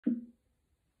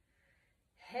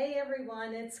Hey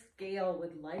everyone, it's Gail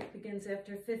with Life Begins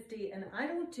After 50, and I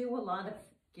don't do a lot of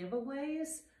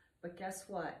giveaways, but guess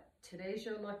what? Today's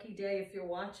your lucky day if you're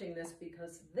watching this,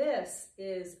 because this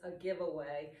is a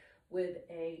giveaway with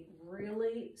a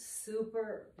really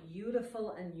super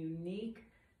beautiful and unique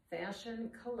fashion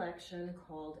collection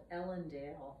called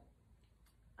Ellendale.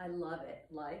 I love it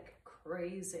like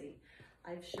crazy.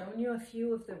 I've shown you a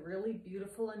few of the really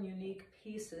beautiful and unique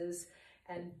pieces,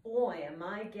 and boy, am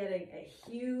I getting a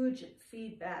huge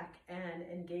feedback and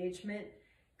engagement.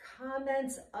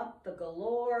 Comments up the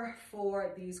galore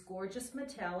for these gorgeous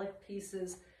metallic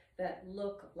pieces that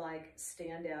look like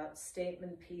standout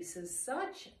statement pieces,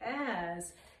 such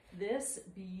as this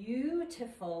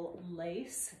beautiful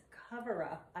lace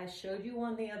cover-up I showed you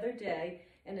on the other day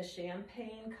in a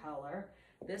champagne color.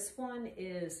 This one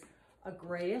is a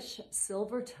grayish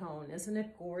silver tone. Isn't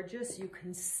it gorgeous? You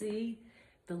can see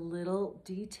the little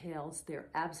details.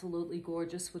 They're absolutely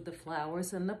gorgeous with the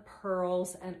flowers and the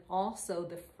pearls and also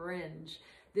the fringe.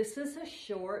 This is a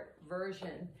short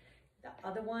version. The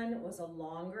other one was a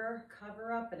longer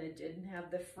cover up and it didn't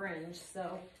have the fringe.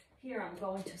 So here I'm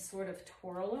going to sort of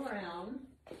twirl around.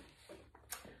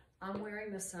 I'm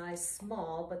wearing the size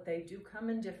small, but they do come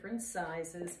in different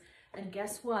sizes. And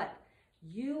guess what?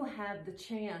 You have the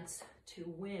chance to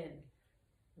win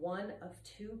one of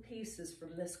two pieces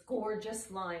from this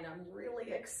gorgeous line. I'm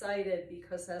really excited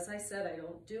because, as I said, I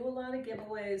don't do a lot of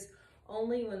giveaways,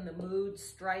 only when the mood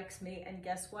strikes me. And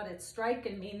guess what? It's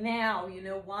striking me now. You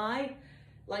know why?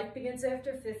 Life Begins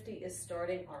After 50 is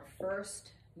starting our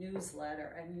first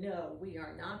newsletter. And no, we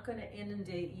are not going to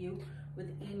inundate you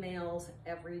with emails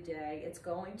every day. It's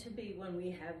going to be when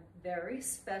we have very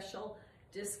special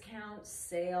discounts,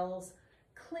 sales,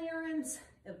 clearance,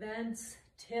 events,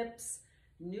 tips,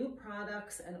 new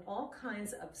products, and all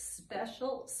kinds of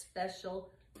special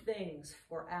things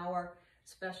for our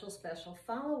special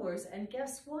followers. And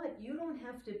guess what? You don't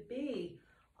have to be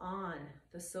on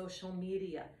the social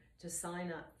media to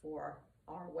sign up for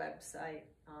our website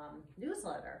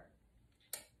newsletter.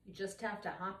 You just have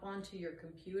to hop onto your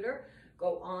computer,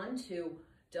 go on to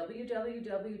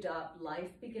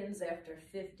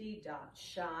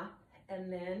www.lifebeginsafter50.shop,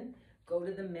 and then go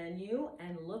to the menu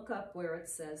and look up where it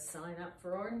says sign up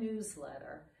for our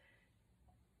newsletter.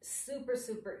 Super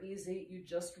easy. You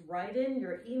just write in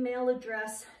your email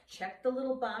address, check the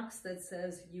little box that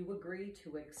says you agree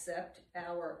to accept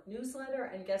our newsletter,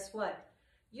 and guess what?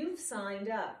 You've signed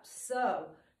up. So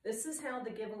this is how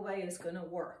the giveaway is going to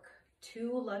work.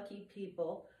 Two lucky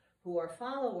people who are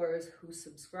followers who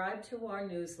subscribe to our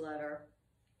newsletter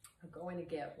are going to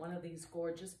get one of these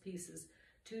gorgeous pieces.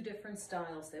 Two different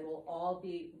styles. They will all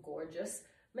be gorgeous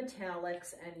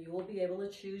metallics, and you will be able to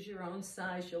choose your own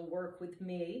size. You'll work with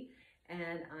me,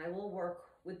 and I will work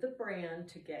with the brand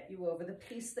to get you over the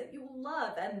piece that you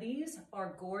love. And these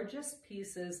are gorgeous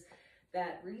pieces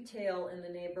that retail in the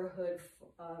neighborhood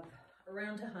of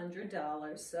around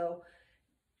 $100. So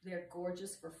they're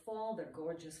gorgeous for fall. They're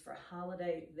gorgeous for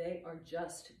holiday. They are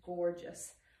just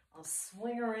gorgeous. I'll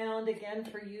swing around again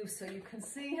for you so you can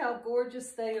see how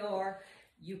gorgeous they are.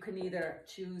 You can either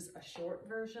choose a short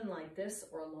version like this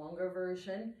or a longer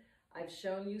version. I've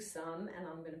shown you some, and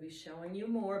I'm going to be showing you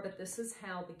more, but this is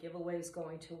how the giveaway is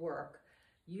going to work.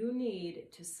 You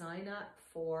need to sign up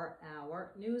for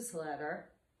our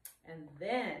newsletter, and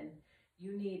then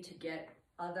you need to get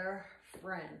other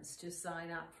friends to sign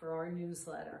up for our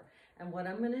newsletter. And what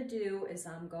I'm going to do is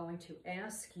I'm going to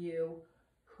ask you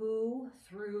who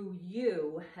through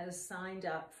you has signed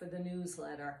up for the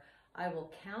newsletter. I will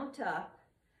count up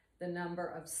the number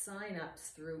of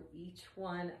signups through each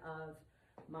one of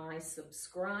my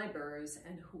subscribers,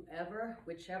 and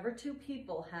whichever two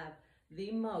people have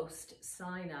the most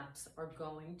signups are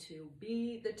going to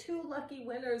be the two lucky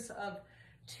winners of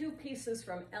two pieces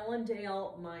from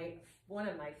Ellendale, one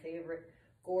of my favorite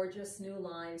gorgeous new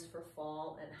lines for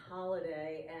fall and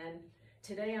holiday. And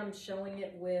today I'm showing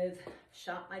it with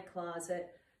Shop My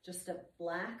Closet, just a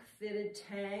black fitted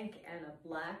tank and a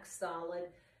black solid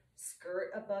skirt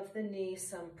above the knee,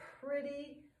 some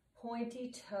pretty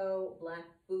pointy toe black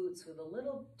boots with a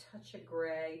little touch of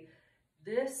gray.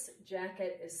 This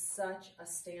jacket is such a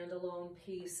standalone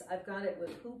piece. I've got it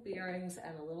with hoop earrings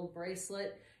and a little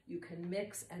bracelet. You can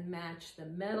mix and match the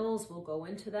metals. We'll go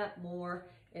into that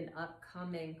more in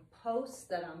upcoming posts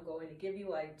that I'm going to give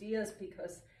you ideas,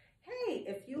 because hey,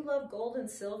 if you love gold and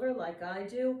silver like I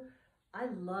do, I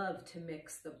love to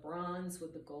mix the bronze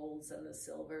with the golds and the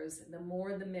silvers. The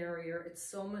more the merrier. It's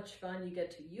so much fun. You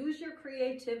get to use your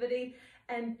creativity.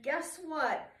 And guess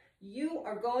what? You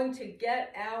are going to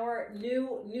get our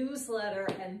new newsletter,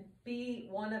 and be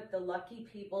one of the lucky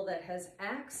people that has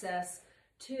access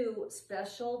to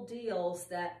special deals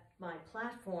that my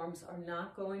platforms are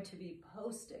not going to be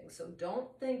posting. So don't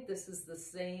think this is the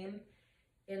same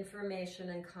information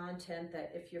and content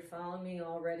that if you're following me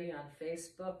already on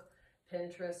Facebook,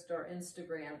 Pinterest, or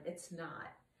Instagram, it's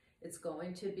not. It's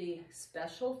going to be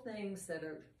special things that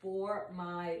are for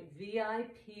my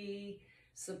VIP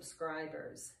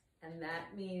subscribers. And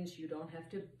that means you don't have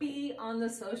to be on the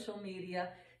social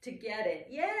media to get it.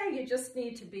 Yeah, you just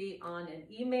need to be on an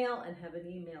email and have an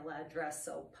email address.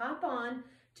 So pop on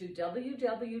to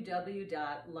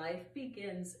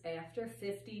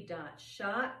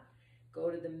www.lifebeginsafter50.shop. Go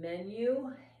to the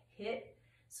menu, hit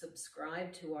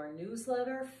subscribe to our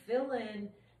newsletter, fill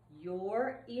in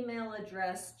your email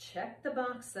address, check the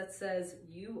box that says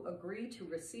you agree to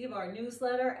receive our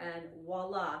newsletter, and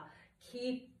voila,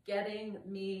 keep getting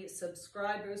me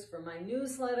subscribers for my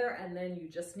newsletter. And then you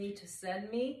just need to send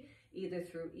me either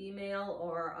through email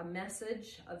or a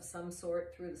message of some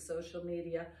sort through the social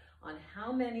media on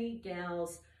how many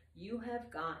gals you have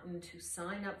gotten to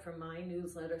sign up for my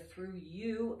newsletter through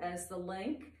you as the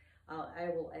link. I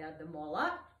will add them all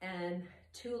up, and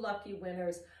 2 lucky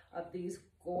winners of these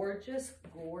gorgeous,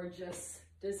 gorgeous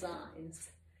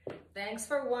designs. Thanks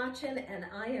for watching, and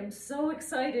I am so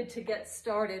excited to get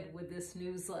started with this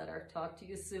newsletter. Talk to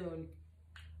you soon.